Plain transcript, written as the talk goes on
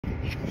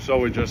So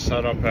we just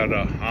set up at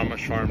a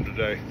Amish farm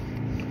today.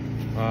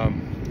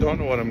 Don't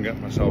know what I'm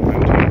getting myself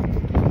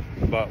into,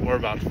 but we're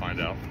about to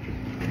find out.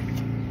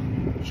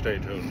 Stay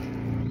tuned.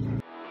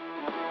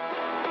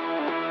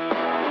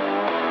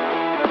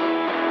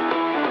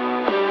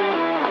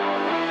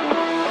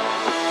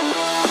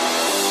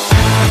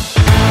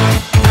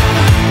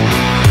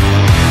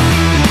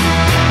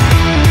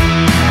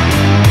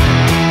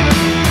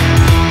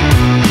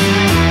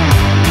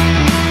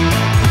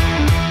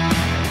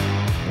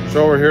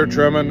 So we're here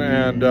trimming,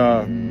 and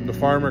the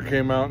farmer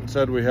came out and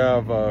said we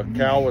have a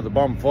cow with a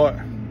bum foot.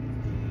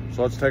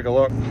 So let's take a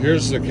look.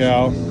 Here's the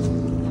cow.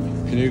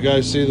 Can you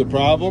guys see the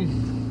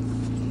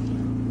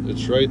problem?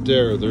 It's right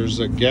there. There's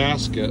a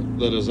gasket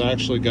that has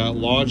actually got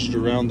lodged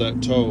around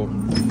that toe.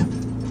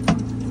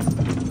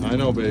 I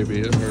know,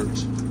 baby, it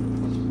hurts.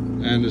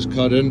 And is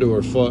cut into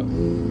her foot.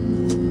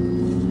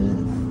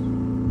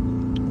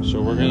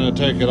 So we're gonna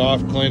take it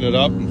off, clean it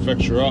up, and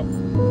fix her up.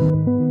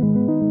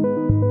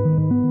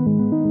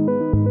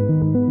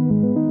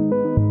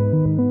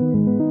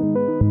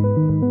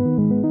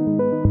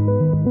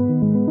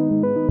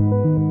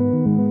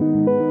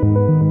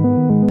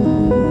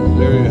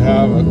 There you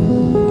have it.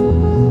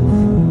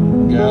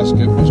 The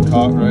gasket was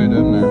caught right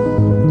in there.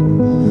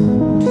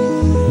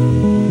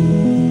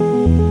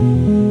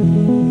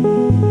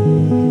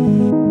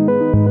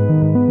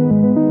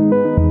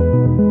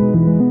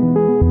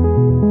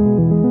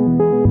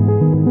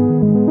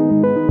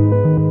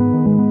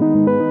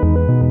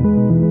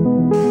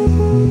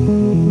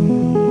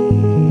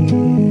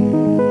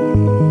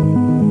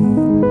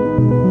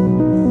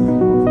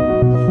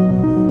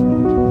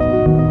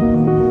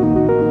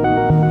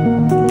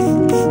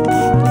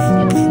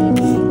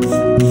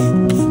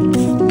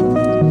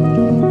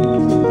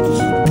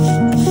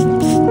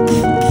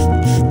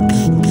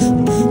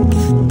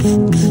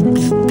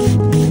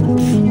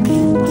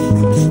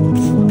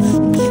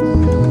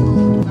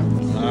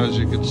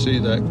 See,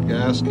 that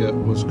gasket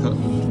was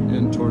cutting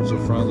in towards the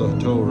front of the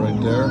toe right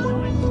there,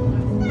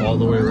 all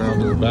the way around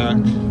to the back,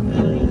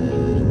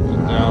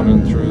 and down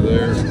and through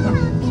there.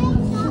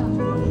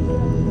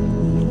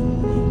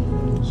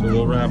 So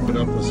we'll wrap it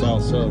up with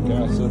salicylic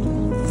acid.